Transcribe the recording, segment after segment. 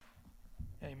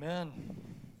Amen.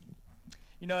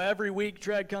 You know, every week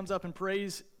Dredd comes up and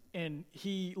prays, and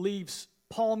he leaves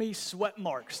palmy sweat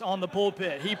marks on the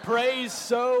pulpit. He prays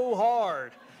so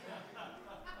hard.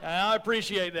 And I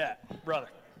appreciate that, brother.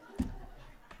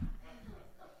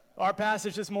 Our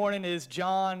passage this morning is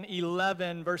John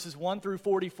 11, verses 1 through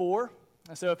 44.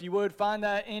 And so if you would, find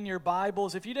that in your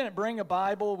Bibles. If you didn't bring a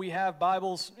Bible, we have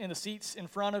Bibles in the seats in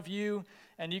front of you,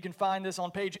 and you can find this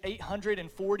on page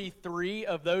 843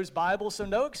 of those Bibles. So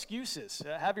no excuses.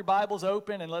 Have your Bibles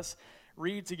open, and let's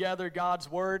read together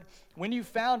God's Word. When you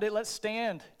found it, let's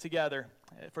stand together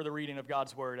for the reading of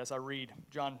God's Word as I read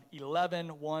John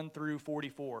 11, 1 through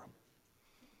 44.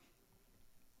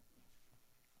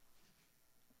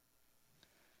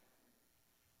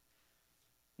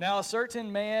 Now a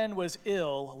certain man was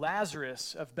ill,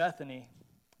 Lazarus of Bethany,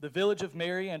 the village of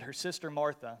Mary and her sister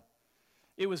Martha.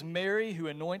 It was Mary who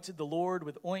anointed the Lord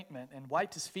with ointment and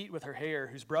wiped his feet with her hair,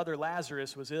 whose brother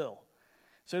Lazarus was ill.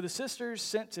 So the sisters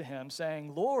sent to him,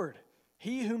 saying, "Lord,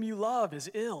 he whom you love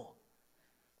is ill."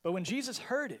 But when Jesus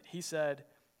heard it, he said,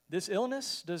 "This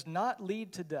illness does not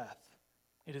lead to death.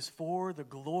 It is for the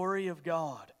glory of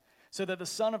God, so that the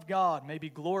Son of God may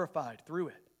be glorified through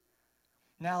it."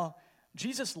 Now,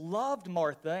 Jesus loved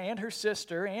Martha and her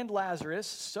sister and Lazarus,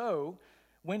 so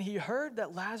when he heard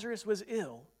that Lazarus was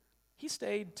ill, he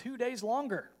stayed 2 days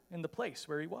longer in the place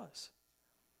where he was.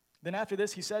 Then after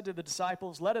this he said to the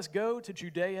disciples, "Let us go to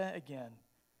Judea again."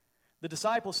 The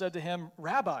disciples said to him,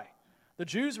 "Rabbi, the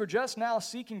Jews were just now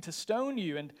seeking to stone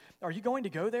you, and are you going to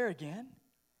go there again?"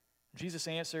 Jesus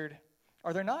answered,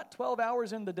 "Are there not 12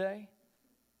 hours in the day?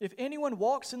 If anyone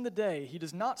walks in the day, he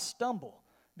does not stumble,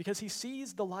 because he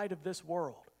sees the light of this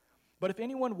world. But if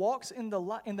anyone walks in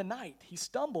the night, he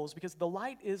stumbles because the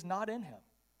light is not in him."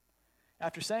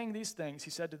 After saying these things,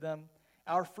 he said to them,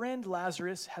 "Our friend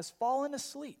Lazarus has fallen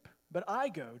asleep, but I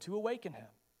go to awaken him."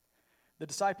 The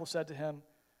disciples said to him,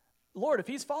 "Lord, if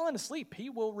he's fallen asleep, he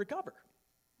will recover."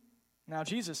 Now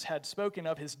Jesus had spoken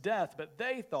of his death, but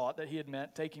they thought that he had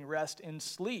meant taking rest in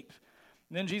sleep.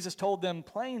 Then Jesus told them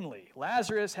plainly,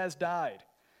 "Lazarus has died.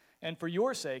 And for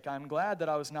your sake, I am glad that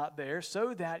I was not there,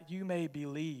 so that you may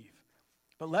believe.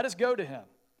 But let us go to him."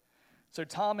 So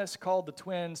Thomas, called the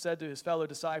twin, said to his fellow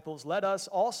disciples, "Let us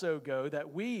also go,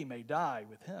 that we may die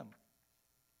with him."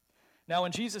 Now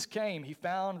when Jesus came, he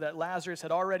found that Lazarus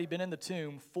had already been in the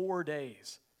tomb 4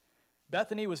 days.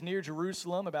 Bethany was near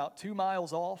Jerusalem, about 2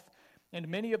 miles off, and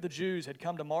many of the Jews had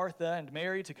come to Martha and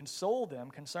Mary to console them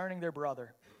concerning their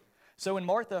brother. So when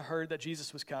Martha heard that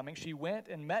Jesus was coming, she went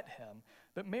and met him,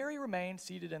 but Mary remained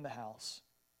seated in the house.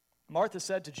 Martha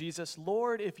said to Jesus,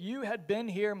 "Lord, if you had been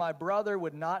here, my brother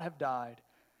would not have died.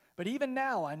 But even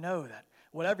now I know that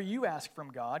whatever you ask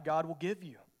from God, God will give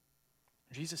you."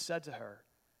 Jesus said to her,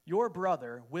 "Your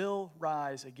brother will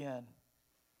rise again."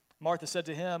 Martha said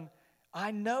to him, "I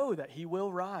know that he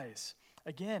will rise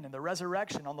again in the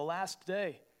resurrection on the last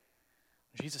day."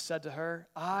 Jesus said to her,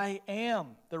 "I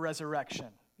am the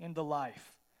resurrection and the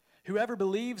life. Whoever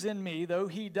believes in me, though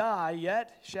he die,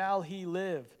 yet shall he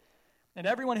live. And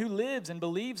everyone who lives and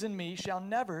believes in me shall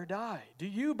never die. Do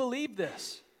you believe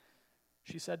this?"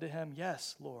 She said to him,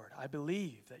 "Yes, Lord, I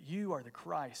believe that you are the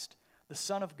Christ, the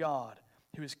Son of God,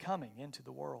 who is coming into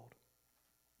the world."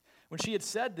 When she had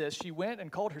said this, she went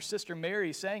and called her sister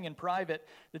Mary, saying in private,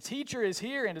 "The teacher is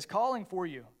here and is calling for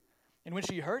you." And when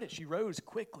she heard it, she rose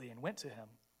quickly and went to him.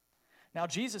 Now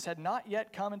Jesus had not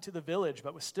yet come into the village,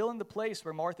 but was still in the place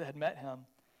where Martha had met him.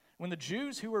 When the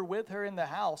Jews who were with her in the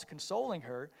house, consoling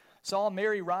her, saw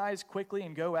Mary rise quickly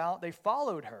and go out, they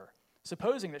followed her,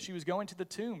 supposing that she was going to the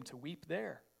tomb to weep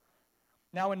there.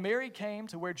 Now when Mary came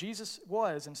to where Jesus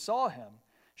was and saw him,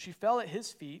 she fell at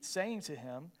his feet, saying to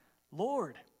him,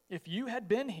 "Lord, if you had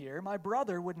been here, my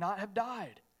brother would not have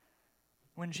died."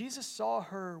 When Jesus saw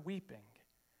her weeping,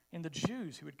 and the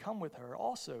Jews who had come with her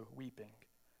also weeping,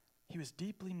 he was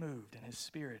deeply moved in his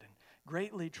spirit and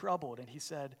greatly troubled, and he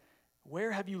said,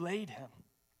 "Where have you laid him?"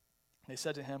 They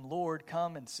said to him, "Lord,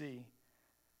 come and see."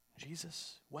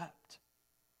 Jesus wept.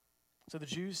 So the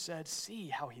Jews said, "See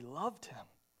how he loved him."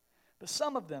 But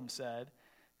some of them said,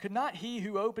 "Could not he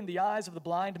who opened the eyes of the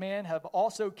blind man have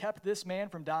also kept this man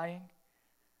from dying?"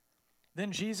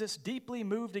 Then Jesus, deeply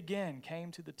moved again, came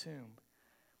to the tomb.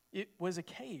 It was a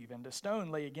cave, and a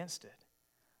stone lay against it.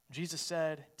 Jesus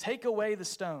said, "Take away the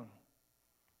stone."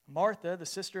 Martha, the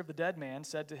sister of the dead man,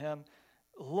 said to him,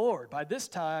 "Lord, by this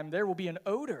time there will be an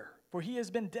odor, for he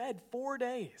has been dead 4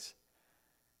 days."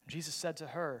 Jesus said to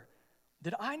her,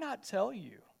 "Did I not tell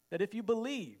you that if you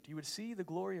believed, you would see the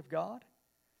glory of God?"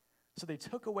 So they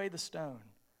took away the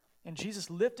stone, and Jesus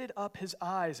lifted up his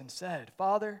eyes and said,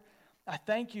 "Father, I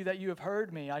thank you that you have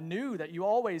heard me. I knew that you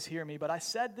always hear me, but I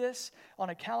said this on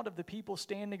account of the people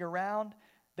standing around,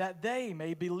 that they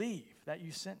may believe that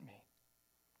you sent me."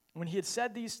 When he had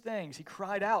said these things, he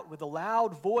cried out with a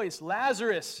loud voice,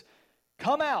 "Lazarus,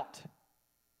 come out!"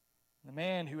 The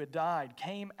man who had died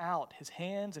came out, his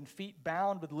hands and feet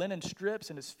bound with linen strips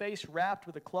and his face wrapped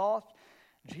with a cloth.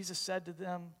 And Jesus said to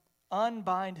them,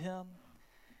 "Unbind him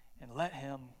and let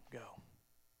him go."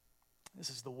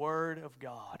 This is the word of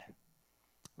God.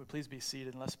 Would please be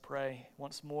seated and let's pray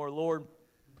once more. Lord,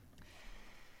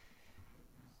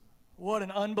 what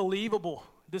an unbelievable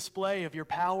display of your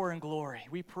power and glory.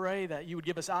 We pray that you would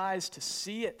give us eyes to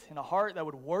see it and a heart that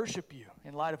would worship you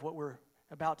in light of what we're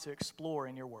about to explore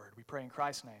in your word. We pray in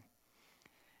Christ's name.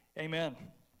 Amen.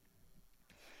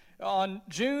 On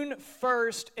June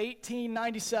 1st,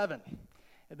 1897,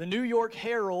 the New York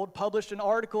Herald published an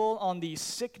article on the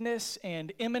sickness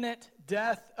and imminent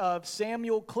death of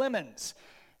Samuel Clemens,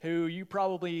 who you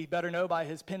probably better know by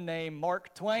his pen name,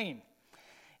 Mark Twain.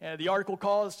 The article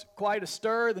caused quite a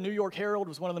stir. The New York Herald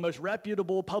was one of the most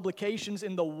reputable publications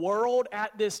in the world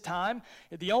at this time.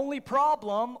 The only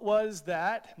problem was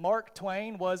that Mark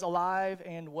Twain was alive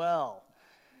and well.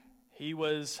 He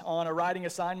was on a writing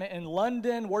assignment in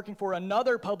London, working for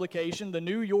another publication, the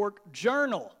New York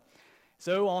Journal.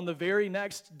 So on the very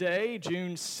next day,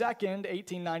 June 2nd,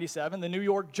 1897, the New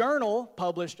York Journal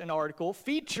published an article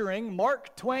featuring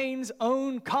Mark Twain's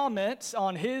own comments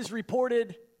on his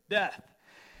reported death,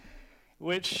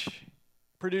 which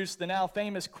produced the now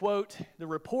famous quote, "The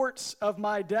reports of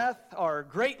my death are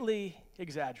greatly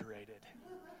exaggerated."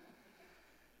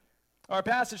 Our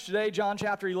passage today, John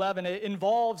chapter 11, it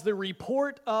involves the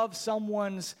report of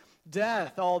someone's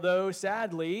death, although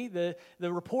sadly, the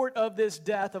report of this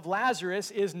death of Lazarus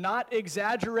is not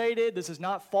exaggerated. This is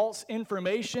not false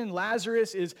information.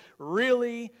 Lazarus is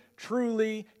really,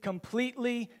 truly,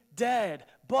 completely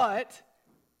dead, but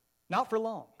not for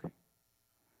long.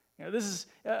 This is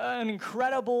an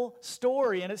incredible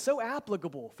story, and it's so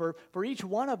applicable for each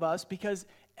one of us because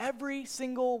every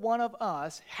single one of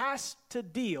us has to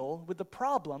deal with the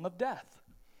problem of death.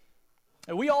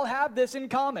 And we all have this in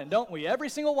common, don't we? Every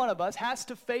single one of us has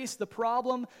to face the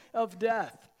problem of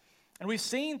death. And we've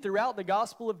seen throughout the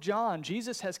Gospel of John,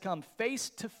 Jesus has come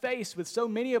face to face with so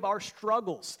many of our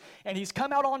struggles, and he's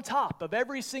come out on top of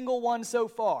every single one so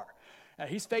far.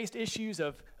 He's faced issues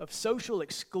of social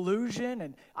exclusion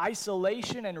and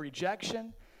isolation and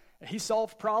rejection. He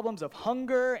solved problems of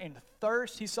hunger and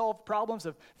thirst. He solved problems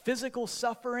of physical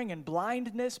suffering and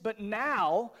blindness. But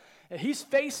now, he's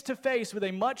face to face with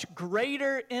a much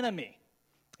greater enemy.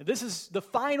 This is the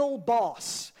final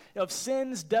boss of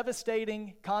sin's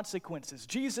devastating consequences.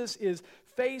 Jesus is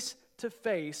face to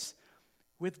face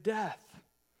with death.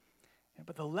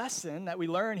 But the lesson that we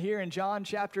learn here in John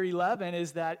chapter 11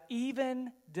 is that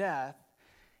even death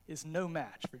is no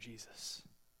match for Jesus.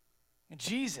 And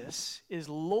Jesus is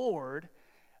Lord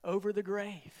over the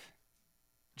grave.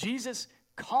 Jesus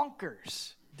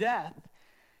conquers death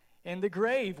and the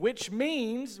grave, which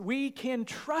means we can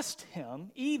trust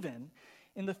him even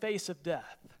in the face of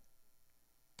death.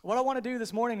 What I want to do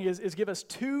this morning is give us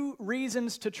 2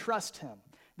 reasons to trust him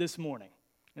this morning.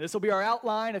 And this will be our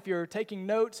outline. If you're taking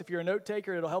notes, if you're a note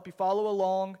taker, it'll help you follow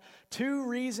along. 2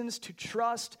 reasons to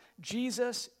trust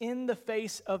Jesus in the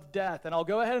face of death. And I'll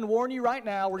go ahead and warn you right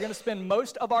now, we're going to spend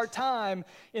most of our time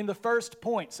in the first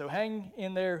point. So hang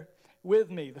in there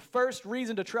with me. The first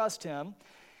reason to trust him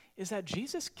is that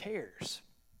Jesus cares.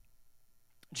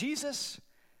 Jesus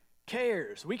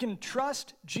cares. We can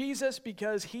trust Jesus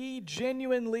because he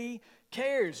genuinely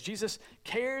cares. Jesus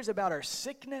cares about our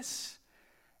sickness.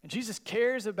 And Jesus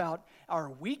cares about our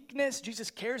weakness.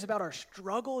 Jesus cares about our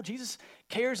struggle. Jesus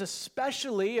cares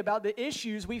especially about the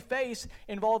issues we face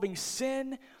involving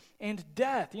sin and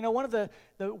death. You know, one of the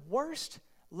worst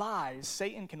lies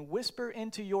Satan can whisper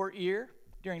into your ear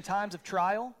during times of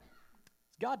trial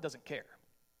is God doesn't care.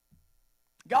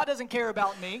 God doesn't care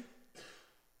about me.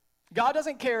 God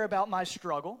doesn't care about my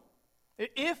struggle.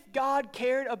 If God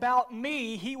cared about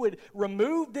me, he would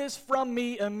remove this from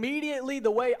me immediately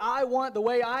the way I want, the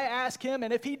way I ask him.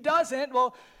 And if he doesn't,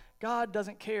 well, God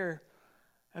doesn't care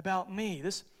about me.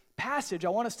 This passage I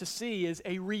want us to see is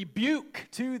a rebuke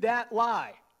to that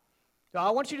lie. So I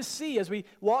want you to see as we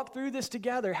walk through this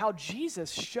together how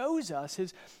Jesus shows us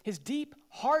his deep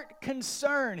heart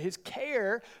concern, his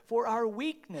care for our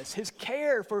weakness, his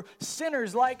care for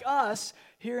sinners like us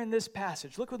here in this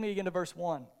passage. Look with me again to verse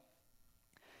 1.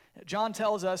 John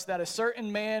tells us that a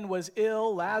certain man was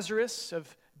ill, Lazarus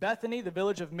of Bethany, the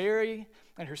village of Mary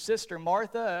and her sister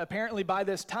Martha. Apparently by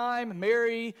this time,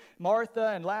 Mary, Martha,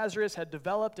 and Lazarus had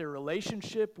developed a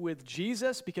relationship with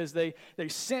Jesus because they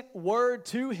sent word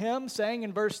to him saying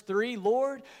in verse 3,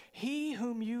 "Lord, he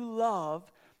whom you love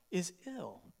is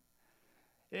ill."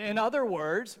 In other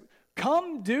words,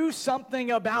 come do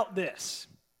something about this.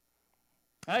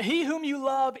 He whom you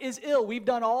love is ill. We've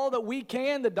done all that we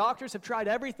can. The doctors have tried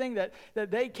everything that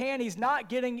they can. He's not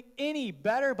getting any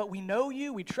better, but we know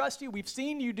you. We trust you. We've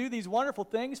seen you do these wonderful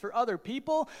things for other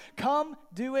people. Come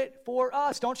do it for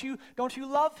us. Don't you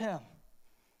love him?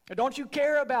 Or don't you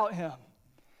care about him?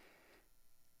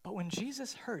 But when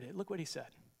Jesus heard it, look what he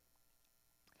said.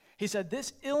 He said,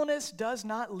 "This illness does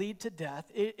not lead to death.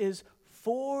 It is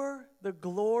for the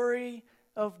glory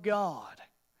of God,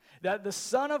 that the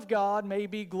Son of God may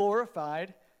be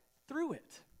glorified through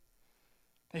it."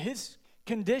 His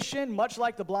condition, much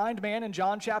like the blind man in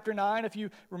John chapter 9, if you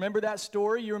remember that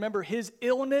story, you remember his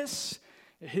illness,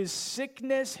 his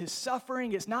sickness, his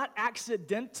suffering is not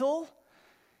accidental.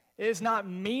 It is not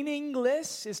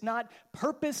meaningless. It's not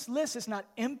purposeless. It's not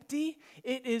empty.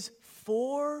 It is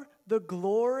for the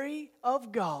glory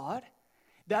of God,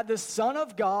 that the Son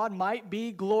of God might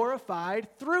be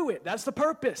glorified through it. That's the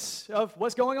purpose of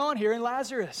what's going on here in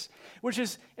Lazarus, which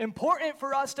is important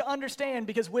for us to understand,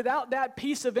 because without that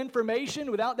piece of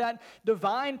information, without that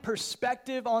divine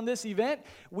perspective on this event,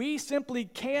 we simply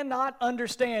cannot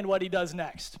understand what he does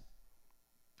next.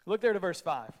 Look there to verse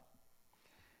 5.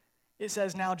 It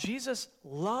says, "Now Jesus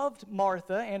loved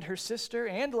Martha and her sister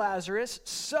and Lazarus,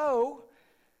 so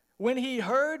when he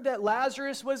heard that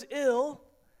Lazarus was ill,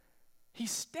 he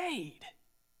stayed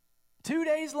 2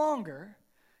 days longer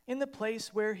in the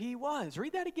place where he was."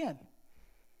 Read that again.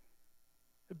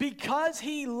 Because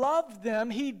he loved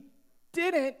them, he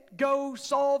didn't go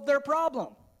solve their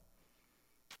problem.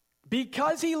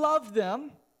 Because he loved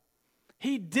them,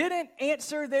 he didn't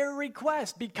answer their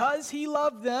request. Because he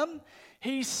loved them,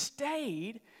 he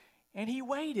stayed and he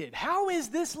waited. How is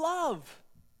this love?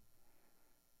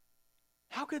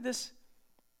 How could this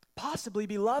possibly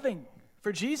be loving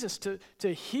for Jesus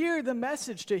to hear the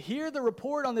message, to hear the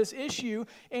report on this issue,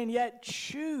 and yet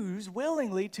choose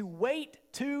willingly to wait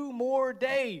 2 more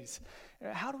days?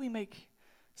 How do we make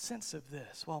sense of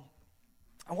this? Well,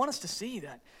 I want us to see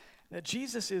that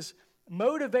Jesus is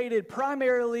motivated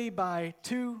primarily by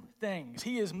 2 things.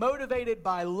 He is motivated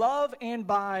by love and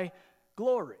by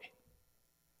glory.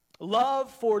 Love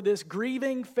for this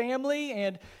grieving family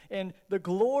and the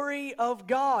glory of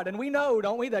God. And we know,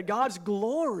 don't we, that God's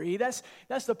glory, that's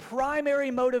the primary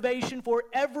motivation for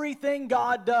everything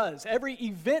God does. Every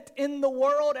event in the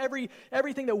world,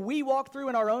 everything that we walk through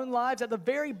in our own lives, at the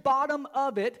very bottom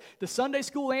of it, the Sunday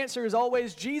school answer is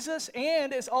always Jesus,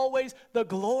 and it's always the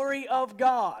glory of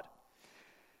God.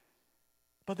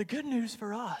 But the good news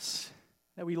for us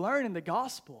that we learn in the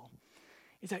gospel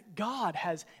is that God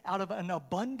has, out of an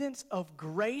abundance of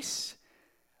grace,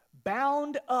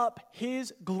 bound up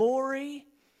his glory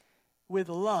with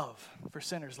love for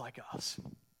sinners like us.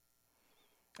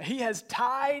 He has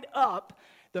tied up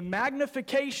the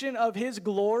magnification of his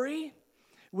glory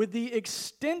with the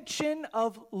extension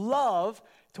of love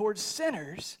towards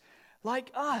sinners like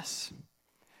us.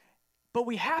 But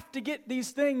we have to get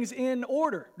these things in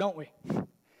order, don't we?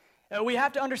 We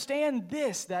have to understand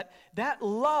this, that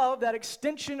love, that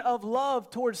extension of love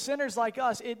towards sinners like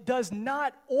us, it does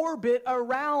not orbit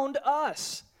around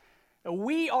us.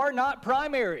 We are not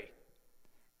primary.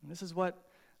 And this is what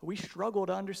we struggle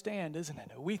to understand, isn't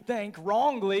it? We think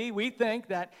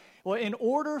that, well, in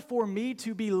order for me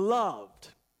to be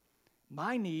loved,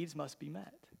 my needs must be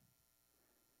met.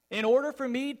 In order for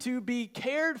me to be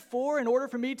cared for, in order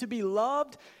for me to be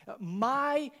loved,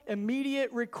 my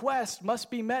immediate request must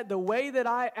be met the way that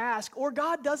I ask, or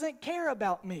God doesn't care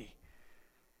about me.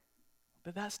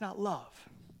 But that's not love,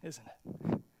 isn't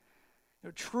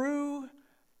it? True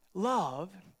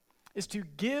love is to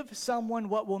give someone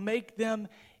what will make them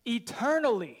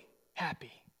eternally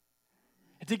happy.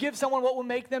 To give someone what will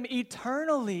make them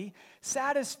eternally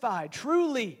satisfied,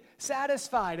 truly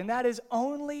satisfied, and that is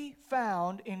only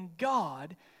found in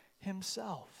God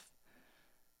himself.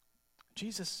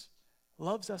 Jesus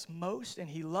loves us most, and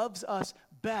he loves us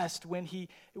best when he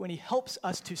helps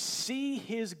us to see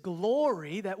his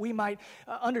glory, that we might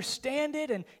understand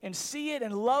it and see it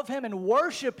and love him and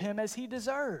worship him as he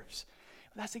deserves.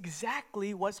 That's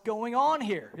exactly what's going on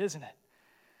here, isn't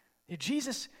it?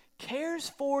 Jesus cares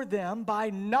for them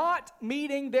by not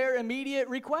meeting their immediate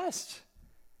requests.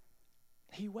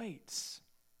 He waits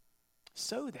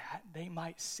so that they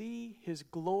might see his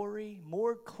glory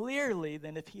more clearly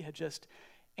than if he had just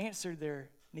answered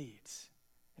their needs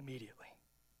immediately.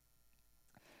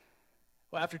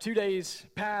 Well, after 2 days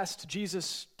passed,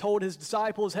 Jesus told his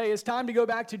disciples, hey, it's time to go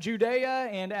back to Judea,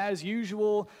 and as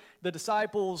usual, the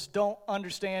disciples don't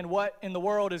understand what in the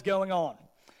world is going on.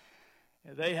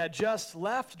 They had just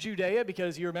left Judea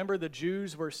because you remember the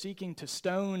Jews were seeking to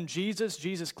stone Jesus.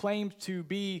 Jesus claimed to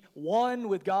be one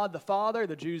with God the Father.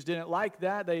 The Jews didn't like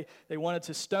that. They wanted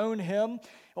to stone him.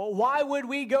 Well, why would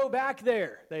we go back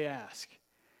there, they ask.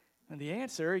 And the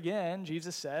answer, again,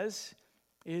 Jesus says,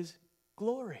 is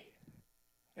glory.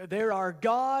 There are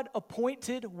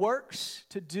God-appointed works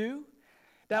to do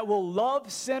that will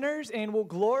love sinners and will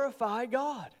glorify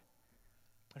God.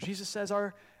 Jesus says,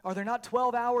 are there not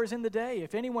 12 hours in the day?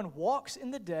 If anyone walks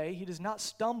in the day, he does not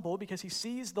stumble because he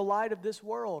sees the light of this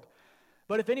world.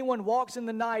 But if anyone walks in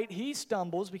the night, he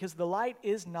stumbles because the light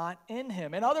is not in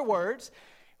him. In other words,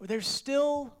 there's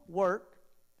still work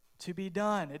to be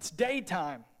done. It's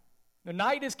daytime. The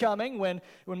night is coming when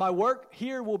my work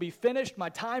here will be finished. My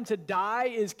time to die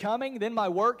is coming. Then my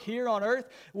work here on earth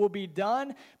will be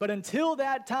done. But until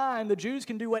that time, the Jews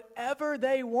can do whatever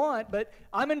they want, but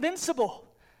I'm invincible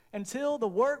until the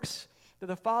works that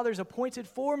the Father's appointed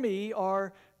for me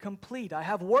are complete. I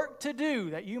have work to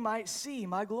do that you might see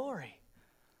my glory.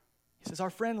 He says, our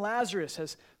friend Lazarus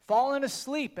has fallen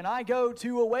asleep, and I go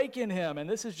to awaken him. And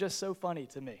this is just so funny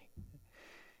to me.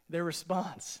 Their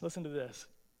response, listen to this.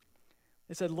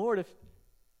 They said, Lord, if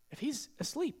he's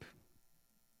asleep,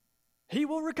 he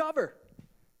will recover.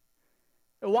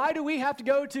 Why do we have to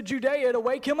go to Judea to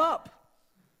wake him up?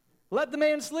 Let the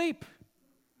man sleep.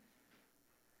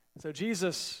 So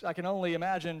Jesus, I can only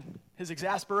imagine his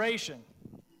exasperation,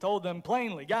 told them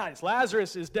plainly, guys,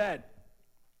 Lazarus is dead.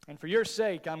 And for your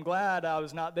sake, I'm glad I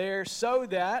was not there so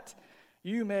that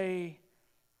you may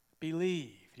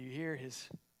believe. Do you hear his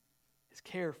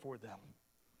care for them?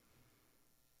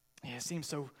 Yeah, it seems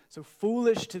so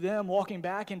foolish to them, walking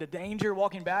back into danger,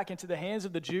 walking back into the hands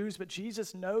of the Jews. But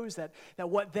Jesus knows that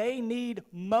what they need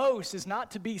most is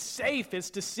not to be safe,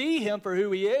 it's to see him for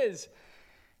who he is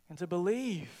and to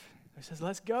believe. He says,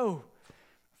 let's go,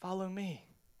 follow me.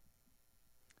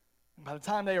 And by the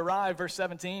time they arrive, verse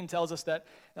 17 tells us that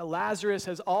Lazarus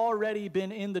has already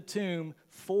been in the tomb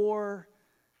 4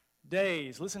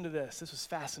 days. Listen to this. This was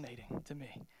fascinating to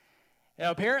me.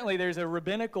 Now, apparently, there's a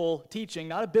rabbinical teaching,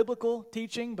 not a biblical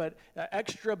teaching, but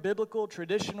extra-biblical,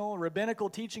 traditional, rabbinical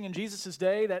teaching in Jesus'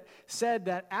 day that said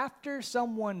that after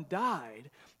someone died,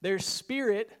 their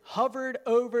spirit hovered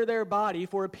over their body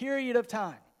for a period of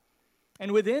time.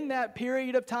 And within that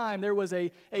period of time, there was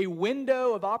a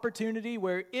window of opportunity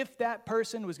where if that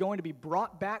person was going to be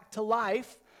brought back to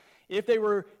life, if it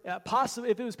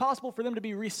was possible for them to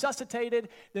be resuscitated,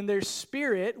 then their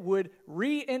spirit would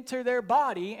re-enter their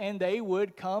body and they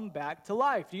would come back to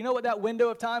life. Do you know what that window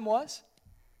of time was?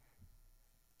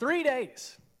 3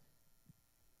 days.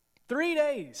 3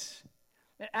 days.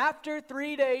 After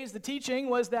 3 days, the teaching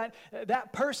was that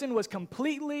that person was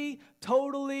completely,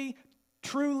 totally,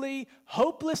 truly,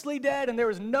 hopelessly dead, and there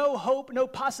was no hope, no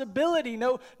possibility,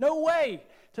 no way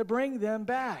to bring them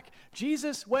back.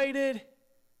 Jesus waited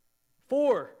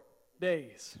 4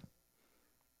 days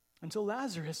until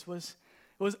Lazarus was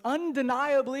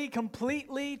undeniably,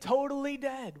 completely, totally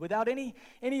dead, without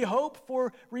any hope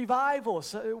for revival.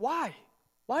 So why?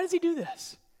 Why does he do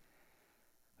this?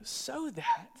 So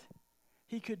that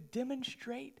he could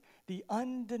demonstrate the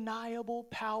undeniable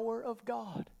power of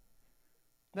God.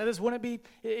 Now, this wouldn't be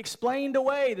explained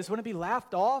away. This wouldn't be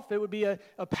laughed off. It would be a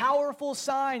powerful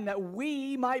sign that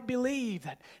we might believe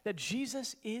that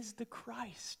Jesus is the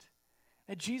Christ,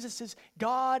 that Jesus is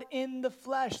God in the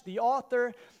flesh, the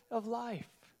author of life.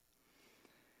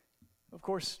 Of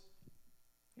course,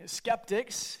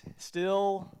 skeptics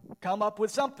still come up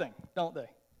with something, don't they?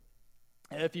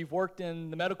 If you've worked in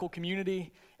the medical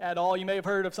community at all, you may have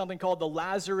heard of something called the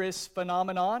Lazarus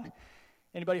phenomenon.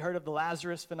 Anybody heard of the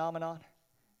Lazarus phenomenon?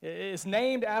 It's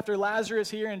named after Lazarus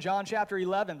here in John chapter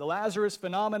 11. The Lazarus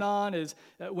phenomenon is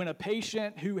when a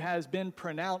patient who has been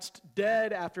pronounced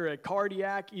dead after a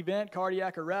cardiac event,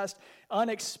 cardiac arrest,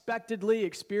 unexpectedly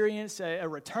experiences a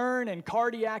return in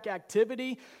cardiac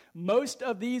activity. Most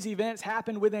of these events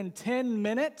happen within 10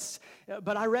 minutes.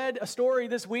 But I read a story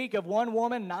this week of one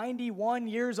woman, 91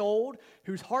 years old,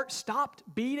 whose heart stopped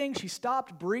beating. She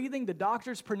stopped breathing. The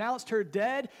doctors pronounced her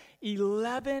dead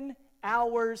 11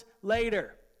 hours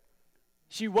later.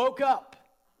 She woke up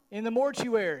in the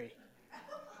mortuary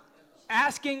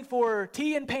asking for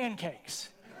tea and pancakes.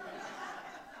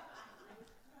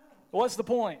 What's the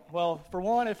point? Well, for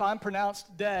one, if I'm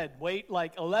pronounced dead, wait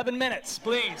like 11 minutes,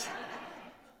 please,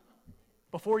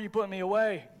 before you put me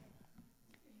away.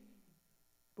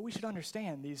 But we should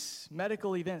understand these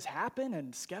medical events happen,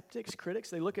 and skeptics, critics,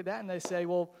 they look at that and they say,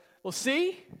 well,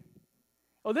 see?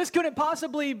 Well, this couldn't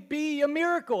possibly be a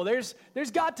miracle. There's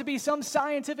got to be some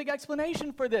scientific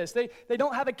explanation for this. They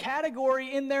don't have a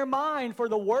category in their mind for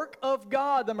the work of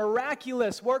God, the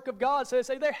miraculous work of God. So they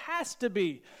say there has to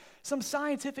be some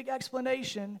scientific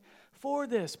explanation for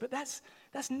this. But that's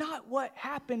not what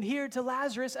happened here to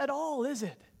Lazarus at all, is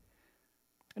it?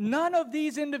 None of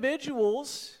these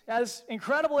individuals, as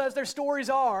incredible as their stories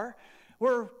are,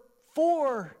 were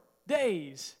 4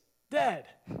 days dead.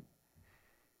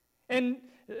 And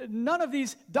none of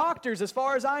these doctors, as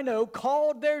far as I know,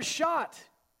 called their shot,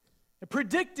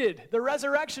 predicted the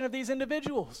resurrection of these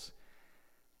individuals.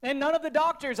 And none of the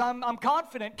doctors, I'm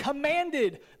confident,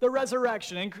 commanded the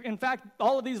resurrection. And in fact,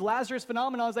 all of these Lazarus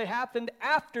phenomena, they happened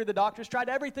after the doctors tried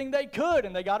everything they could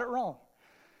and they got it wrong.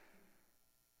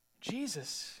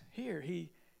 Jesus here,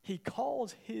 he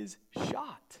calls his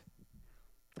shot.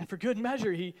 And for good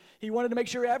measure, he wanted to make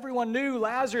sure everyone knew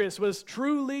Lazarus was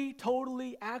truly,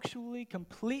 totally, actually,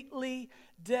 completely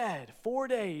dead. 4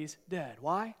 days dead.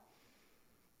 Why?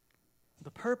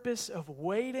 The purpose of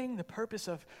waiting, the purpose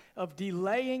of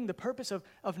delaying, the purpose of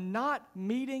not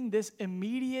meeting this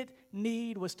immediate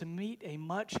need was to meet a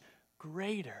much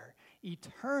greater,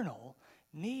 eternal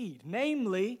need.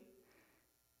 Namely,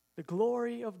 the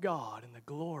glory of God and the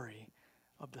glory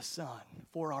of the Son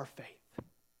for our faith.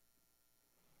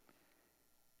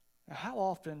 Now, how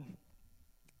often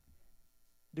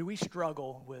do we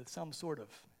struggle with some sort of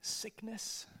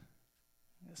sickness,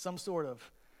 some sort of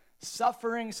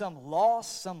suffering, some loss,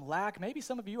 some lack? Maybe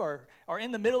some of you are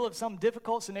in the middle of some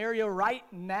difficult scenario right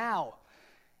now.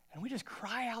 And we just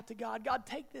cry out to God, God,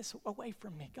 take this away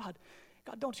from me. God,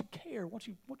 don't you care? Won't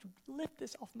you lift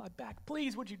this off my back?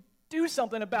 Please, would you do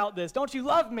something about this? Don't you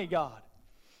love me, God?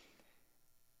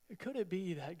 Could it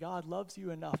be that God loves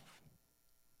you enough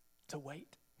to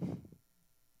wait?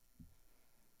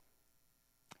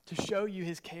 To show you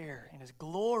his care and his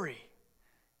glory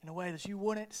in a way that you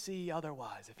wouldn't see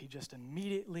otherwise if he just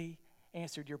immediately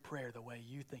answered your prayer the way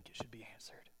you think it should be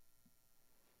answered.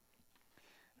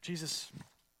 Jesus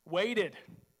waited,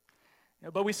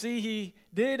 but we see he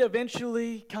did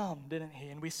eventually come, didn't he?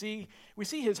 And we see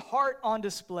his heart on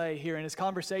display here in his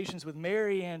conversations with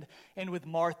Mary and with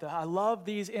Martha. I love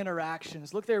these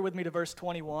interactions. Look there with me to verse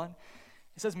 21.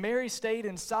 It says, Mary stayed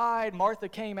inside. Martha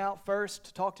came out first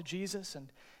to talk to Jesus.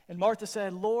 And Martha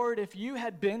said, Lord, if you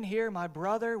had been here, my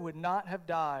brother would not have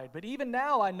died. But even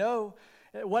now I know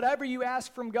that whatever you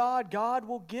ask from God, God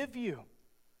will give you.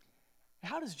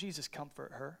 How does Jesus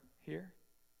comfort her here?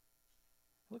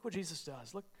 Look what Jesus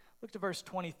does. Look to verse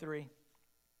 23.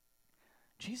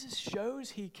 Jesus shows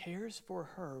he cares for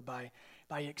her by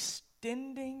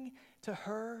extending to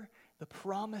her the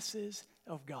promises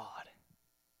of God.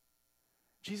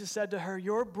 Jesus said to her,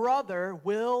 your brother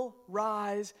will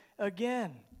rise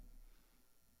again.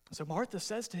 So Martha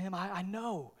says to him, I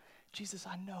know, Jesus,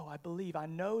 I know, I believe, I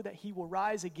know that he will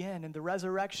rise again in the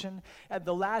resurrection at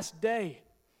the last day.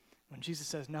 When Jesus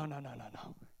says, no,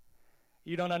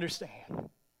 you don't understand.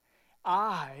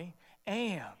 I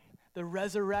am the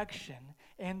resurrection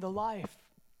and the life.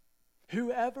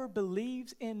 Whoever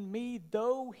believes in me,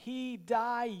 though he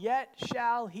die, yet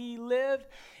shall he live.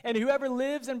 And whoever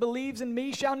lives and believes in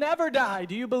me shall never die.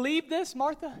 Do you believe this,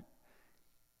 Martha?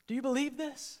 Do you believe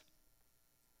this?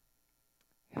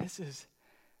 This is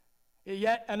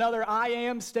yet another I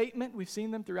am statement. We've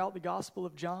seen them throughout the Gospel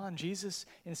of John. Jesus,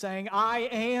 in saying, I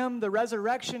am the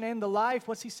resurrection and the life,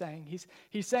 what's he saying?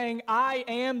 He's saying, I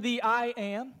am the I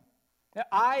am.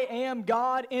 I am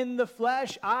God in the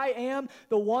flesh. I am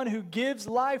the one who gives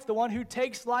life, the one who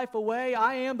takes life away.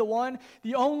 I am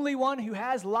the only one who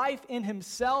has life in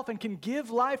himself and can give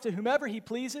life to whomever he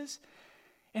pleases.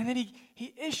 And then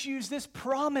he issues this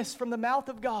promise from the mouth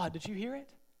of God. Did you hear it?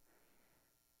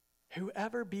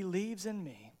 Whoever believes in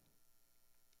me,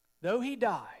 though he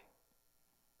die,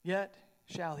 yet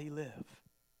shall he live.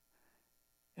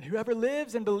 And whoever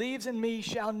lives and believes in me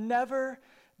shall never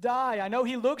die. I know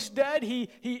he looks dead. He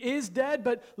is dead,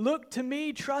 but look to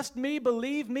me, trust me,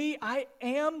 believe me. I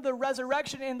am the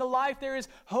resurrection and the life. There is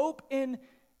hope in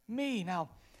me. Now,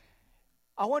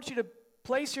 I want you to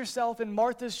place yourself in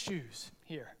Martha's shoes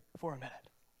here for a minute,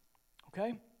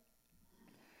 okay?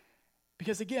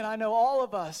 Because again, I know all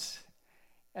of us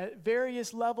at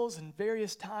various levels and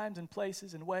various times and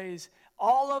places and ways,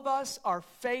 all of us are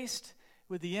faced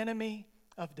with the enemy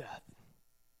of death.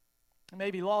 It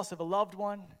may be loss of a loved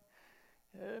one.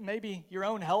 maybe your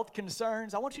own health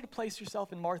concerns. I want you to place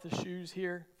yourself in Martha's shoes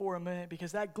here for a minute,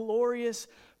 because that glorious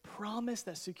promise,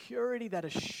 that security, that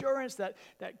assurance, that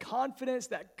confidence,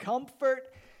 that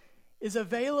comfort is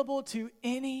available to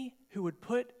any who would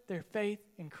put their faith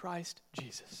in Christ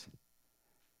Jesus.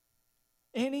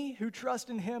 Any who trust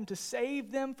in him to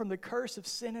save them from the curse of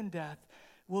sin and death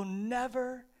will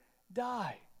never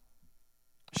die.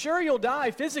 Sure, you'll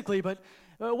die physically, but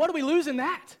what do we lose in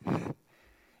that?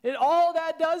 All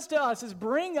that does to us is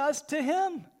bring us to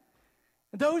him.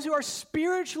 Those who are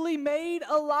spiritually made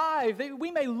alive,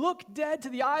 we may look dead to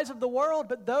the eyes of the world,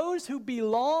 but those who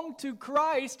belong to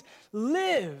Christ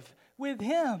live with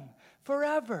him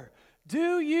forever.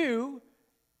 Do you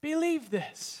believe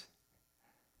this?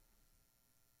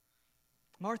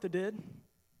 Martha did.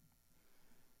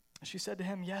 She said to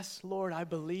him, "Yes, Lord, I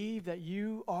believe that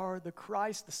you are the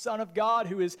Christ, the Son of God,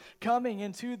 who is coming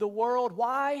into the world."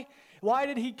 Why? Why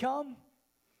did he come?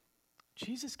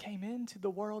 Jesus came into the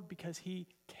world because he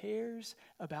cares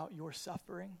about your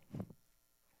suffering.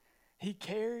 He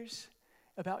cares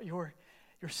about your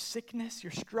sickness,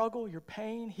 your struggle, your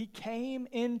pain. He came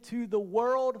into the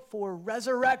world for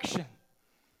resurrection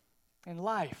and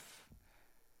life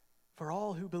for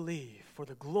all who believe, for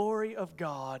the glory of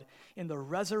God in the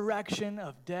resurrection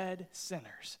of dead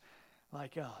sinners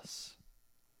like us.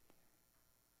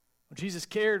 Well, Jesus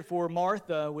cared for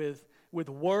Martha with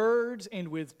words and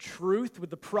with truth, with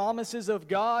the promises of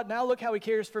God. Now look how he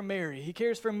cares for Mary. He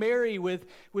cares for Mary with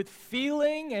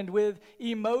feeling and with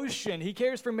emotion. He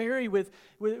cares for Mary with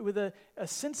a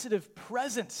sensitive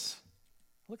presence.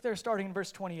 Look there starting in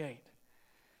verse 28.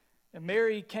 And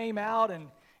Mary came out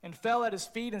and fell at his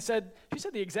feet and she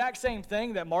said the exact same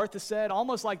thing that Martha said,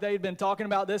 almost like they had been talking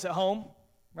about this at home,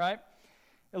 right?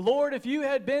 "Lord, if you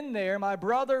had been there, my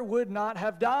brother would not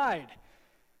have died."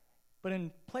 But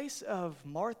in place of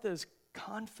Martha's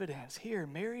confidence here,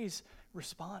 Mary's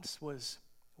response was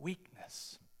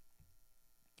weakness,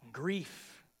 and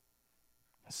grief,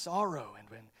 and sorrow. And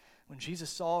when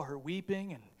Jesus saw her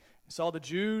weeping and saw the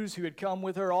Jews who had come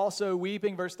with her also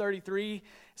weeping, verse 33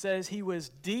 says, he was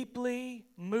deeply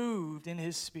moved in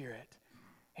his spirit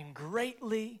and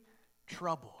greatly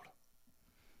troubled.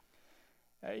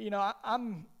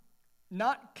 I'm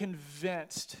not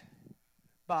convinced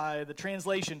by the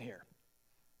translation here.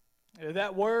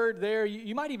 That word there,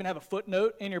 you might even have a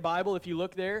footnote in your Bible if you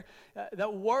look there.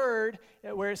 That word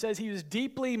where it says he was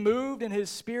deeply moved in his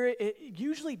spirit, it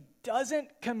usually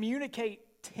doesn't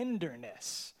communicate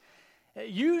tenderness.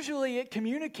 Usually it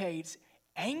communicates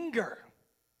anger,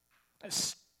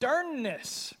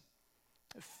 sternness,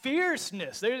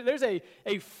 fierceness. There's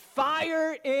a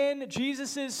fire in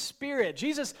Jesus' spirit.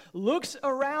 Jesus looks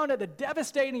around at the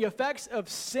devastating effects of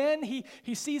sin.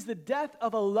 He sees the death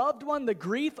of a loved one, the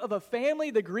grief of a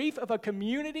family, the grief of a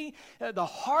community, the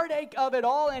heartache of it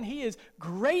all, and he is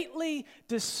greatly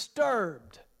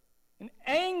disturbed and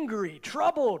angry,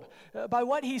 troubled by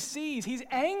what he sees. He's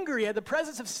angry at the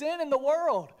presence of sin in the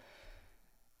world.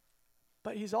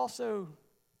 But he's also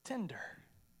tender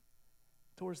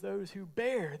towards those who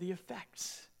bear the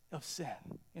effects of sin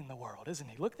in the world, isn't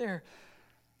he? Look there,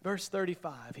 verse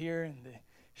 35, here in the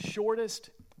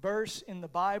shortest verse in the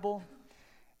Bible.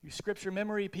 You scripture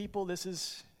memory people, this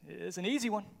is an easy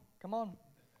one. Come on.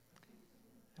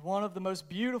 One of the most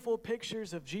beautiful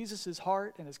pictures of Jesus'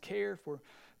 heart and his care for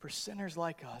sinners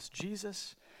like us.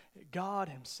 Jesus, God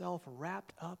himself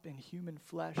wrapped up in human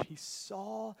flesh. He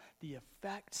saw the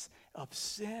effects of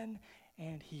sin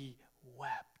and he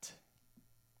wept.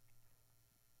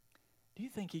 Do you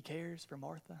think he cares for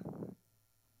Martha?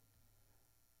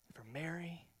 For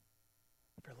Mary?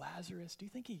 For Lazarus? Do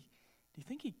you think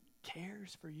he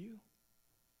cares for you?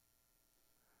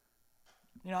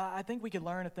 I think we could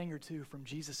learn a thing or two from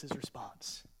Jesus'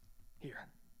 response here.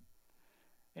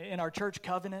 In our church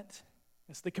covenant,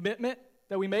 it's the commitment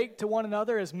that we make to one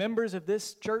another as members of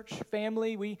this church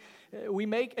family. We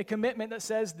make a commitment that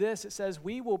says this. It says,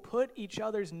 we will put each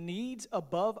other's needs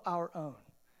above our own,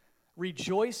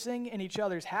 rejoicing in each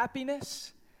other's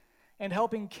happiness and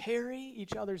helping carry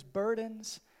each other's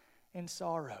burdens and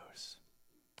sorrows.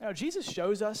 Now, Jesus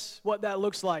shows us what that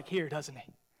looks like here, doesn't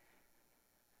he?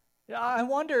 I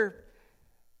wonder,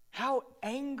 how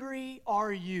angry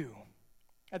are you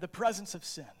at the presence of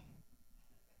sin?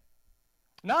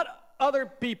 Not other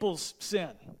people's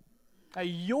sin.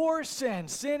 Your sin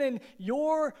in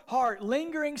your heart,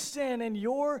 lingering sin in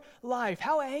your life.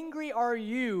 How angry are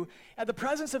you at the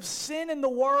presence of sin in the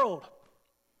world?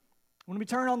 When we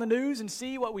turn on the news and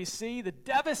see what we see, the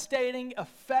devastating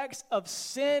effects of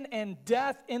sin and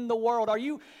death in the world, are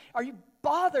you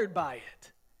bothered by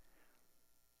it?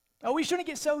 Oh, we shouldn't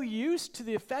get so used to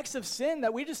the effects of sin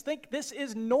that we just think this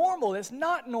is normal. It's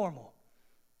not normal.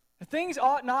 Things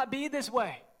ought not be this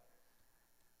way.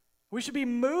 We should be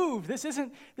moved. This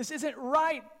isn't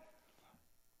right.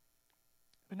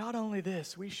 But not only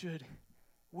this, we should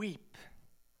weep.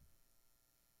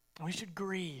 We should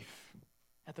grieve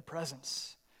at the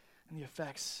presence and the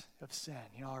effects of sin.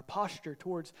 Our posture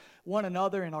towards one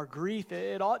another and our grief,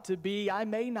 it ought to be, I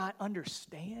may not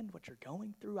understand what you're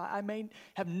going through. I may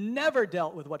have never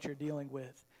dealt with what you're dealing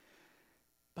with,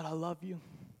 but I love you.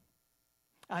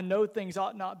 I know things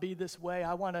ought not be this way.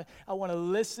 I want to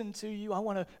listen to you. I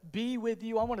want to be with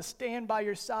you. I want to stand by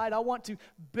your side. I want to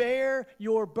bear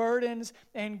your burdens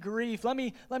and grief. Let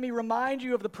me remind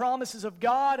you of the promises of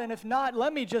God, and if not,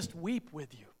 let me just weep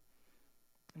with you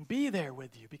and be there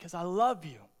with you because I love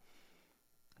you.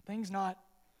 Things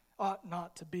ought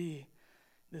not to be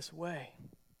this way.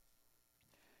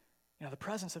 The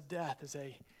presence of death is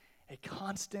a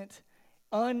constant,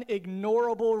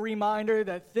 unignorable reminder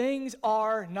that things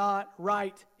are not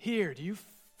right here. Do you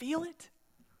feel it?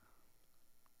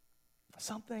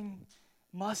 Something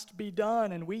must be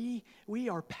done, and we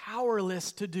are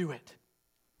powerless to do it.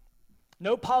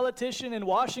 No politician in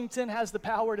Washington has the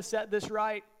power to set this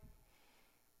right.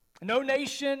 No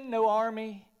nation, no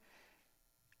army.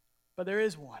 But there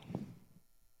is one.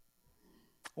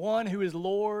 One who is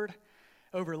Lord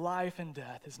over life and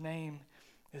death. His name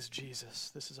is Jesus.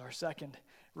 This is our second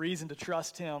reason to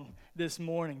trust him this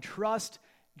morning. Trust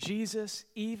Jesus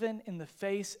even in the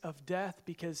face of death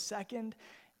because second,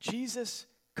 Jesus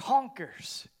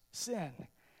conquers sin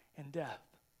and death.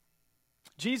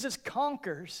 Jesus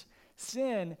conquers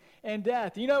sin and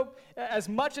death. As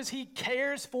much as he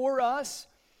cares for us,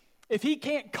 if he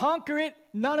can't conquer it,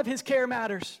 none of his care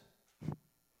matters.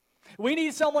 We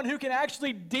need someone who can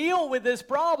actually deal with this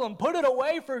problem, put it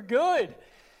away for good.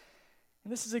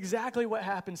 And this is exactly what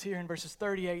happens here in verses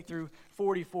 38 through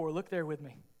 44. Look there with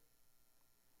me.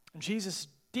 And Jesus,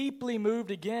 deeply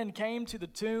moved again, came to the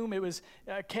tomb. It was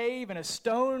a cave, and a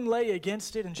stone lay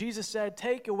against it. And Jesus said,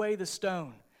 "Take away the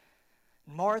stone."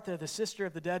 And Martha, the sister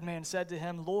of the dead man, said to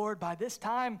him, "Lord, by this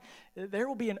time there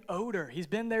will be an odor. He's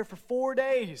been there for 4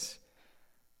 days."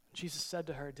 Jesus said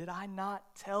to her, "Did I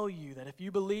not tell you that if you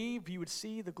believe, you would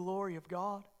see the glory of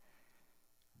God?"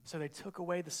 So they took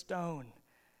away the stone.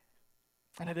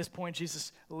 And at this point,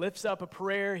 Jesus lifts up a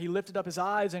prayer. He lifted up his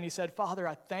eyes and he said, "Father,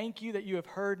 I thank you that you have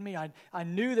heard me. I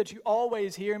knew that you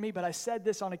always hear me, but I said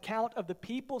this on account of the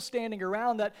people standing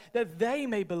around, that they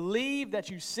may believe that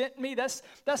you sent me." That's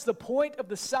the point of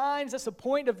the signs. That's the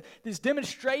point of these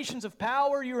demonstrations of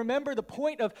power. You remember the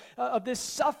point of this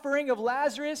suffering of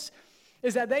Lazarus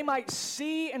is that they might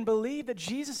see and believe that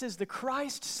Jesus is the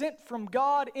Christ sent from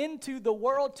God into the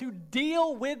world to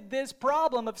deal with this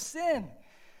problem of sin.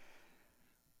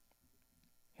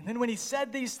 And then when he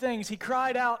said these things, he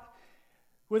cried out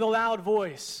with a loud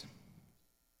voice.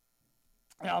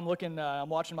 Now I'm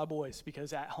watching my boys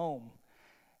because at home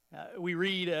we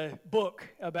read a book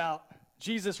about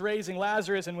Jesus raising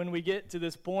Lazarus, and when we get to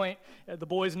this point, the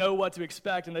boys know what to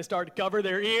expect, and they start to cover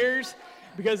their ears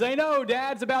because they know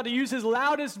Dad's about to use his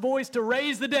loudest voice to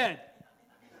raise the dead.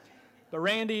 But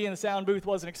Randy in the sound booth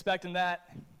wasn't expecting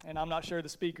that, and I'm not sure the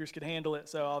speakers could handle it,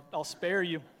 so I'll spare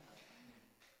you.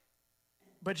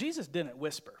 But Jesus didn't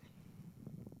whisper.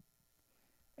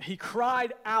 He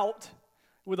cried out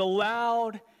with a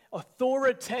loud,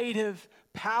 authoritative,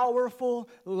 powerful,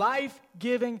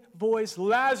 life-giving voice,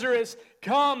 "Lazarus,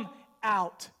 come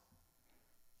out."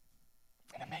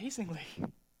 And amazingly,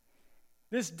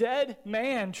 this dead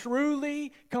man,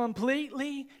 truly,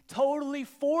 completely, totally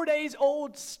 4 days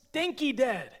old, stinky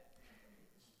dead,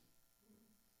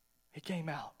 he came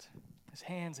out. His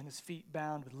hands and his feet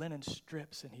bound with linen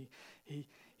strips, and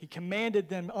he commanded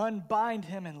them, "Unbind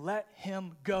him and let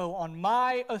him go. On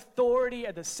my authority,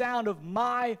 at the sound of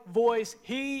my voice,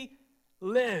 he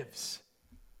lives."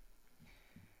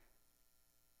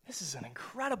 This is an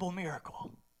incredible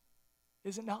miracle,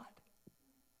 is it not?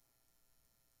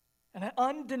 And an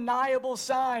undeniable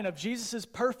sign of Jesus'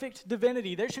 perfect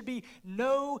divinity. There should be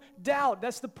no doubt.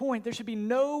 That's the point. There should be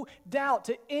no doubt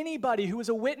to anybody who is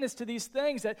a witness to these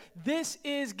things that this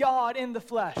is God in the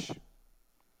flesh.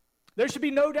 There should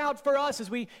be no doubt for us as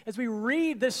we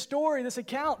read this story, this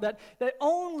account, that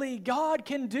only God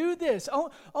can do this.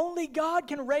 Only God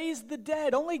can raise the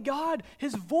dead. Only God,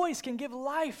 his voice, can give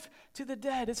life to the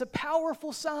dead. It's a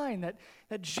powerful sign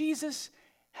that Jesus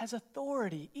has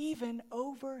authority even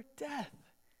over death.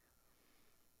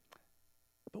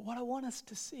 But what I want us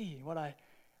to see, what I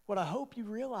hope you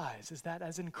realize is that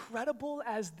as incredible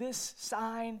as this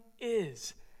sign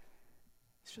is,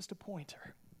 it's just a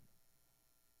pointer.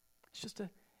 It's just a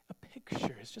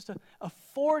picture. It's just a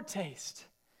foretaste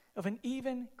of an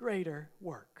even greater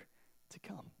work to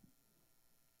come.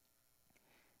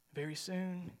 Very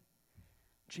soon,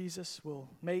 Jesus will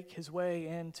make his way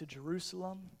into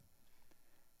Jerusalem.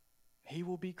 He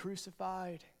will be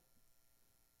crucified,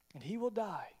 and he will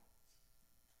die,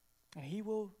 and he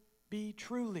will be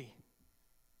truly,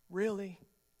 really,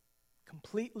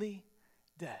 completely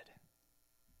dead,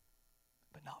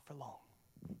 but not for long.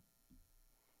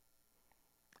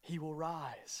 He will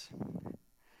rise.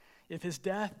 If his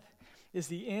death is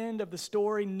the end of the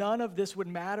story, none of this would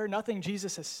matter. Nothing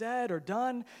Jesus has said or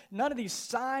done. None of these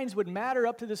signs would matter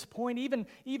up to this point.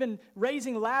 Even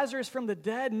raising Lazarus from the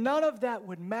dead, none of that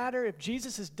would matter. If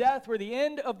Jesus' death were the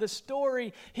end of the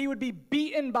story, he would be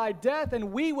beaten by death,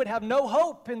 and we would have no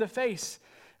hope in the face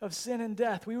of sin and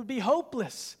death. We would be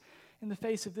hopeless in the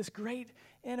face of this great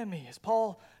enemy. As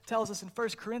Paul tells us in 1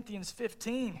 Corinthians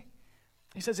 15,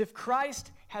 he says, if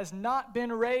Christ has not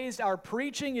been raised, our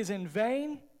preaching is in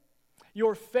vain.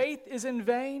 Your faith is in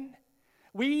vain.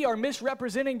 We are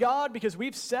misrepresenting God because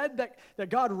we've said that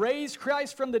God raised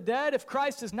Christ from the dead. If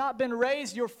Christ has not been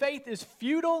raised, your faith is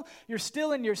futile. You're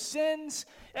still in your sins.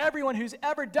 Everyone who's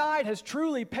ever died has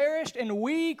truly perished. And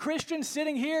we, Christians,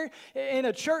 sitting here in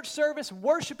a church service,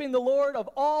 worshiping the Lord of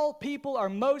all people, are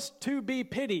most to be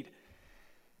pitied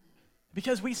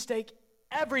because we stake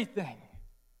everything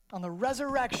on the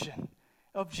resurrection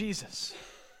of Jesus.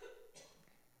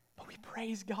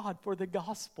 Praise God for the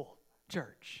gospel,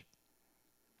 church.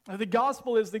 The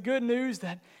gospel is the good news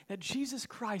that Jesus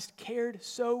Christ cared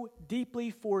so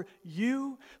deeply for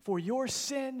you, for your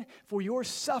sin, for your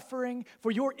suffering, for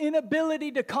your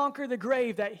inability to conquer the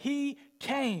grave, that he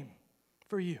came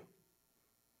for you.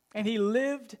 And he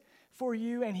lived for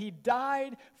you, and he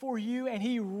died for you, and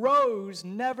he rose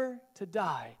never to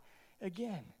die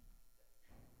again.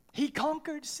 He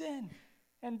conquered sin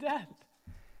and death.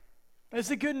 It's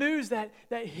the good news that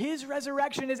his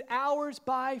resurrection is ours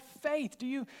by faith. Do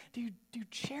you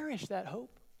cherish that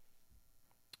hope?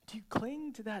 Do you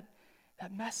cling to that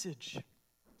message?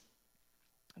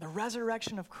 The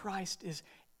resurrection of Christ is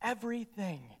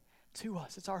everything to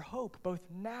us. It's our hope, both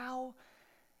now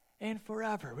and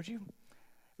forever. Would you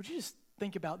just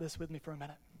think about this with me for a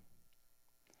minute?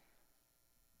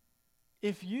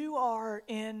 If you are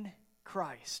in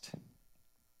Christ,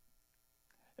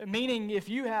 meaning if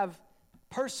you have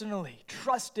personally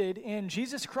trusted in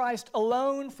Jesus Christ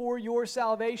alone for your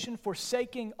salvation,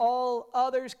 forsaking all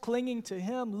others, clinging to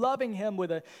him, loving him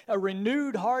with a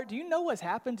renewed heart. Do you know what's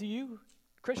happened to you,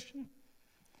 Christian?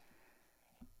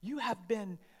 You have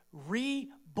been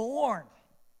reborn.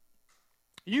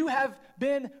 You have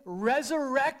been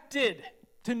resurrected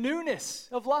to newness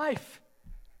of life.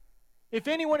 If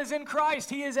anyone is in Christ,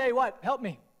 he is a what? Help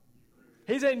me.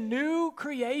 He's a new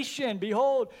creation.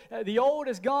 Behold, the old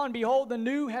is gone. Behold, the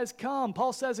new has come.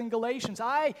 Paul says in Galatians,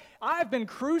 I've been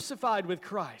crucified with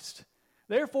Christ.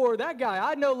 Therefore, that guy,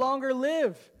 I no longer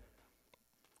live.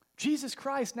 Jesus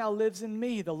Christ now lives in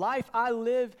me. The life I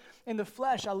live in the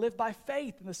flesh, I live by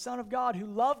faith in the Son of God who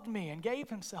loved me and gave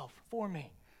himself for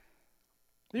me.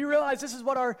 Do you realize this is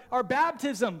what our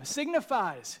baptism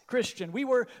signifies, Christian? We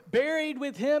were buried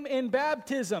with him in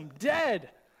baptism, dead.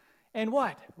 And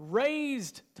what?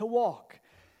 Raised to walk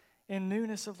in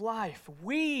newness of life.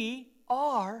 We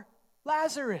are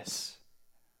Lazarus.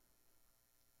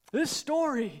 This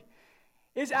story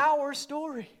is our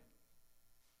story.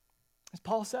 As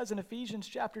Paul says in Ephesians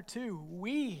chapter 2,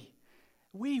 we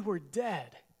were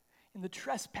dead in the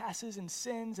trespasses and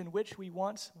sins in which we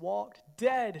once walked.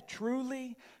 Dead,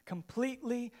 truly,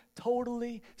 completely,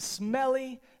 totally,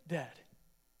 smelly dead.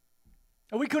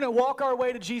 And we couldn't walk our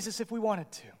way to Jesus if we wanted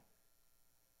to.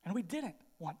 And we didn't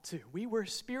want to. We were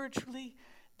spiritually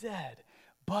dead.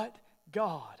 But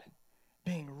God,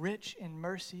 being rich in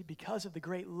mercy because of the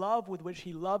great love with which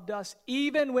he loved us,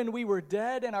 even when we were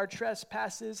dead in our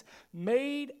trespasses,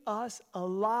 made us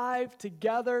alive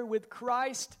together with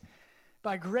Christ.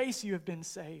 By grace you have been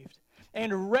saved.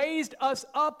 And raised us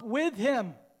up with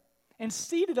him. And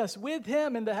seated us with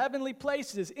him in the heavenly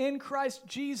places in Christ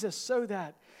Jesus, so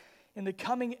that in the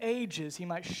coming ages he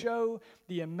might show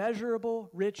the immeasurable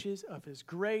riches of his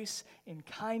grace and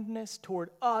kindness toward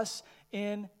us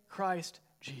in Christ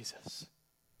Jesus.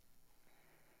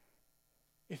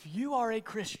 If you are a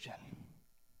Christian,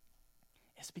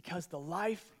 it's because the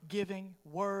life-giving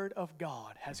Word of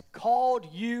God has called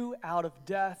you out of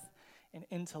death and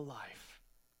into life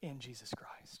in Jesus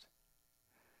Christ.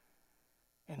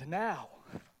 And now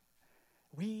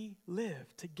we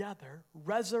live together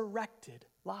resurrected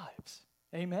lives.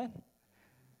 Amen.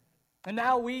 And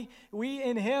now we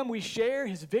in him, we share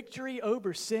his victory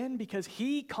over sin because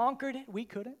he conquered it. We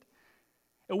couldn't.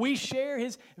 And we share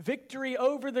his victory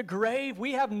over the grave.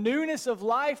 We have newness of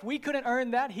life. We couldn't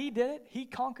earn that. He did it. He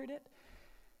conquered it.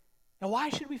 Now, why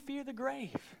should we fear the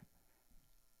grave?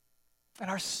 And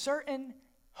our certain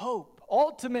hope,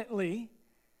 ultimately,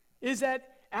 is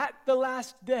that at the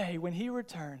last day, when he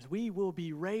returns, we will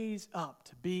be raised up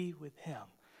to be with him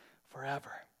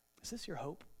forever. Is this your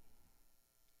hope?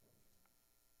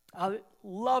 I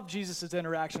love Jesus'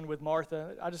 interaction with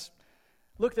Martha. I just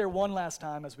look there one last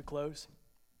time as we close.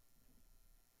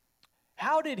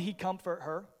 How did he comfort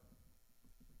her?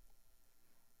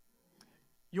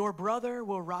 Your brother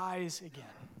will rise again.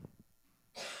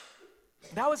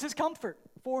 That was his comfort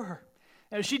for her.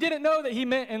 And she didn't know that he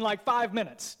meant in like 5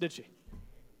 minutes, did she?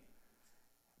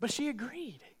 But she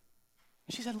agreed.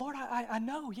 She said, Lord, I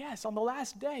know, yes, on the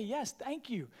last day, yes, thank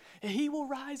you. He will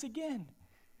rise again.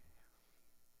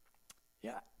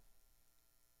 Yeah.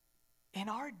 In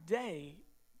our day,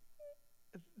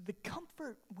 the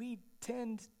comfort we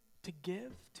tend to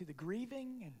give to the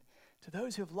grieving and to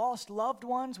those who have lost loved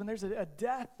ones, when there's a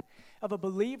death of a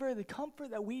believer, the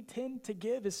comfort that we tend to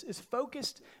give is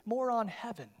focused more on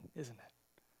heaven, isn't it?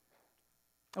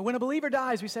 And when a believer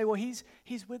dies, we say, well, he's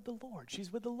with the Lord.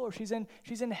 She's with the Lord. She's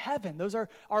in heaven. Those are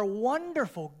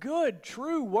wonderful, good,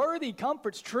 true, worthy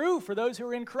comforts, true for those who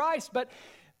are in Christ. But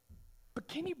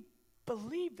can you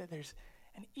believe that there's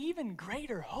an even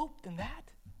greater hope than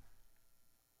that?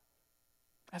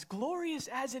 As glorious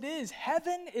as it is,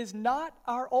 heaven is not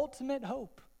our ultimate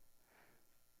hope.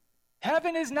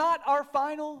 Heaven is not our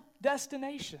final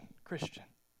destination, Christian.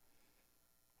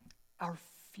 Our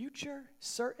future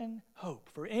certain hope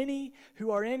for any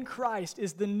who are in Christ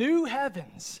is the new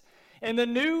heavens and the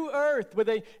new earth with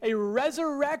a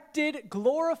resurrected,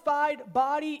 glorified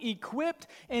body equipped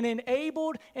and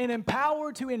enabled and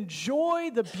empowered to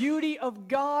enjoy the beauty of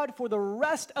God for the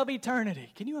rest of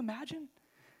eternity. Can you imagine?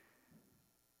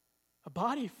 A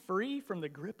body free from the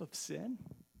grip of sin.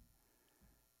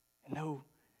 No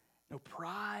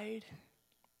pride,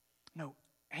 no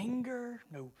anger,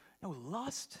 no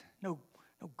lust, no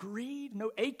greed,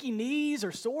 no achy knees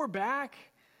or sore back.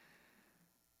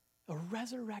 A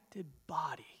resurrected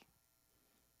body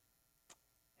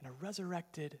and a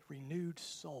resurrected, renewed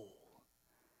soul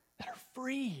that are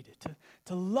freed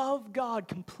to love God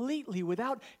completely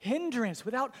without hindrance,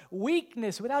 without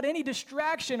weakness, without any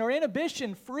distraction or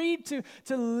inhibition, freed to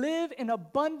live in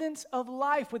abundance of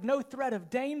life with no threat of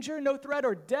danger, no threat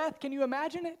or death. Can you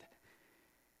imagine it?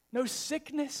 No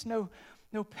sickness, no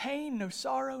pain, no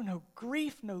sorrow, no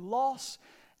grief, no loss,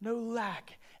 no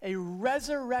lack. A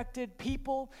resurrected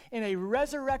people in a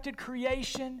resurrected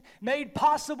creation made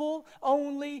possible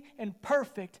only and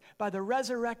perfect by the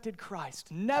resurrected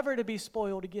Christ, never to be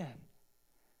spoiled again.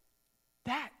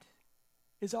 That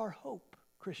is our hope,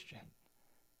 Christian.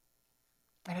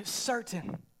 And it's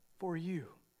certain for you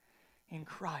in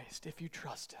Christ if you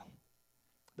trust him.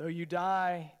 Though you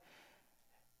die,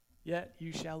 yet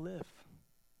you shall live.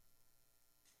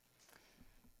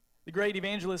 The great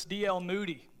evangelist D.L.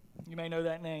 Moody, you may know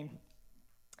that name.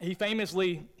 He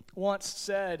famously once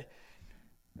said,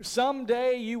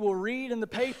 someday you will read in the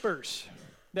papers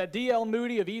that D.L.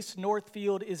 Moody of East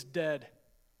Northfield is dead.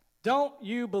 Don't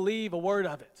you believe a word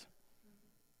of it.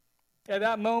 At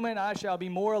that moment, I shall be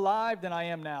more alive than I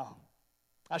am now.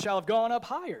 I shall have gone up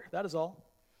higher, that is all.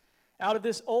 Out of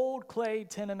this old clay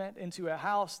tenement into a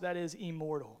house that is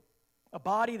immortal. A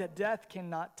body that death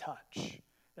cannot touch,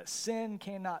 that sin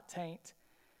cannot taint.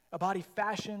 A body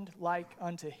fashioned like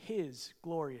unto his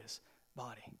glorious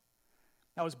body.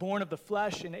 I was born of the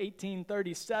flesh in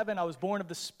 1837. I was born of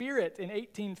the Spirit in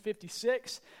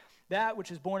 1856. That which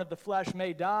is born of the flesh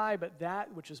may die, but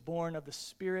that which is born of the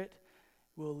Spirit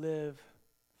will live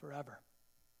forever.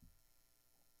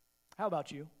 How about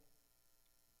you?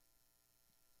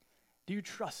 Do you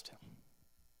trust him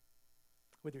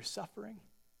with your suffering?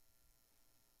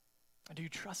 Do you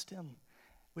trust him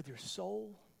with your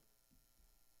soul?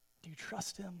 Do you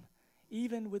trust him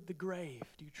even with the grave?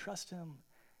 Do you trust him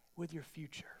with your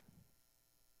future?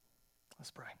 Let's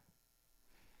pray.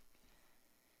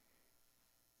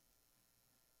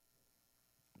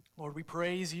 Lord, we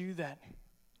praise you that,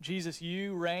 Jesus,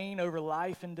 you reign over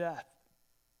life and death.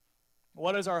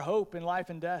 What is our hope in life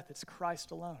and death? It's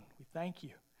Christ alone. We thank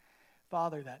you,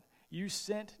 Father, that you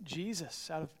sent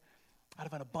Jesus out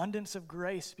of an abundance of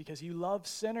grace because you love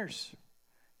sinners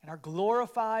and are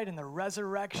glorified in the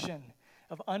resurrection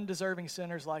of undeserving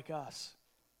sinners like us.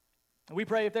 And we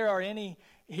pray if there are any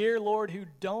here, Lord, who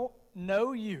don't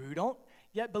know you, who don't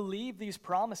yet believe these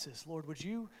promises, Lord, would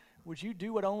you would you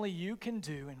do what only you can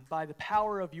do, and by the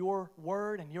power of your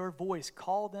word and your voice,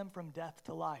 call them from death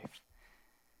to life?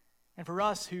 And for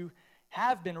us who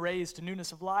have been raised to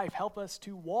newness of life, help us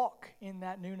to walk in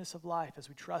that newness of life as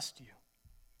we trust you.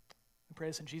 We pray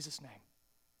this in Jesus' name.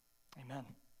 Amen.